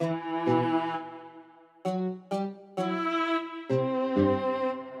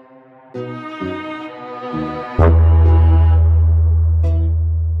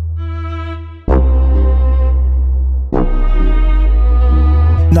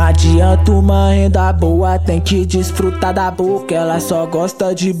Não adianta uma renda boa, tem que desfrutar da boca. Ela só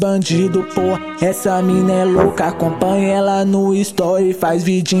gosta de bandido, porra. Essa mina é louca, acompanha ela no story, faz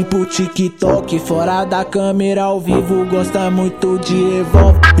vidinho pro TikTok. Fora da câmera ao vivo, gosta muito de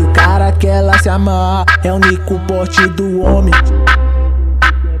revólver. E o cara que ela se amarra é o único porte do homem.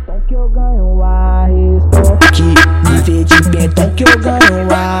 Então que eu ganho a resposta, que me vê de pentão que eu ganho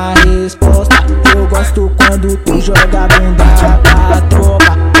a resposta. Eu gosto quando tu joga a bunda pra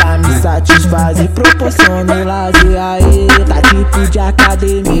tropa, pra me satisfazer, proporciona o lazer. Aí tá tipo de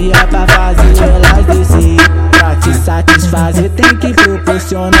academia pra fazer elas descer. Pra te satisfazer tem que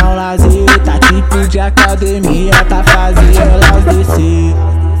proporcionar o lazer. Tá tipo de academia pra fazer elas descer.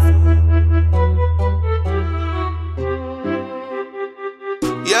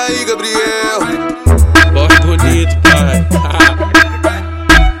 E aí, Gabriel? Voz bonito, pai.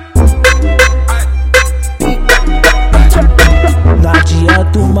 Não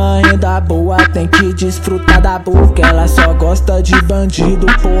adianta uma renda boa, tem que desfrutar da boca. Ela só gosta de bandido,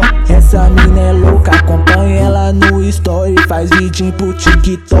 porra. Essa mina é louca, acompanha ela no story, faz vidinho pro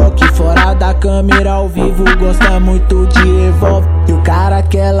TikTok. Fora da câmera ao vivo, gosta muito de revólver. E o cara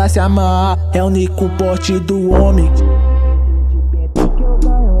que ela se amarra é o único porte do homem.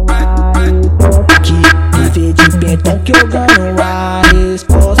 Que me vê de pentão que eu ganho a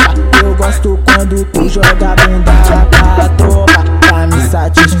resposta. Eu gosto quando tu joga a bunda pra tropa, pra me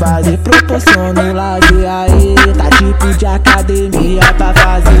satisfazer, proporciona o lazer. Aí tá tipo de academia pra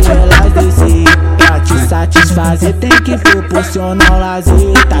fazer elas descer. Pra te satisfazer tem que proporcionar o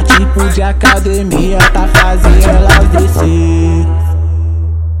lazer. Tá tipo de academia pra fazer elas descer.